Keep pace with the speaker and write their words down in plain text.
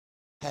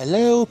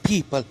Hello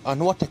people, and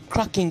what a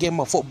cracking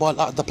game of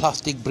football at the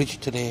Plastic Bridge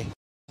today.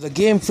 The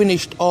game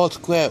finished all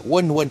square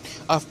 1-1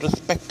 after a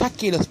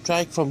spectacular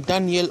strike from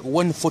Daniel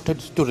one-footed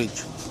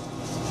Sturidge.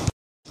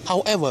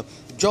 However,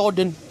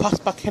 Jordan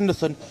Passback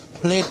Henderson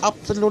played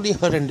absolutely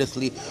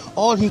horrendously.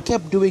 All he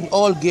kept doing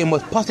all game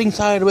was passing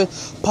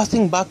sideways,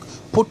 passing back,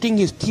 putting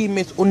his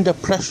teammates under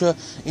pressure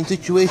in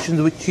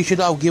situations which he should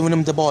have given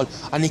him the ball,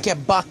 and he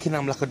kept barking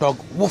him like a dog.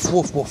 Woof,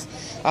 woof,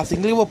 woof. I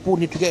think Liverpool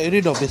need to get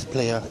rid of this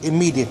player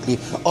immediately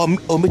or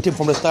omit him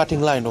from the starting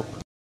lineup.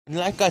 And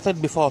like I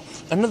said before,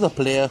 another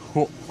player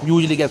who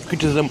usually gets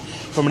criticism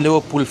from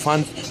Liverpool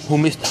fans, who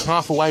missed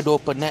half a wide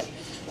open net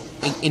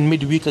in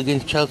midweek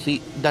against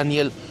Chelsea,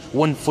 Daniel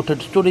one-footed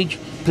Sturidge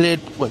played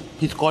well.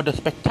 He scored a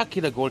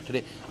spectacular goal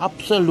today,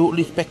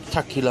 absolutely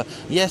spectacular.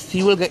 Yes,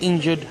 he will get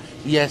injured.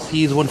 Yes,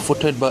 he is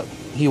one-footed, but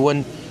he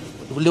won.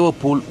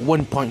 Liverpool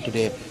 1 point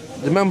today.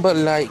 Remember,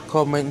 like,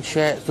 comment,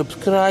 share,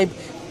 subscribe.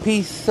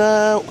 Peace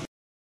out.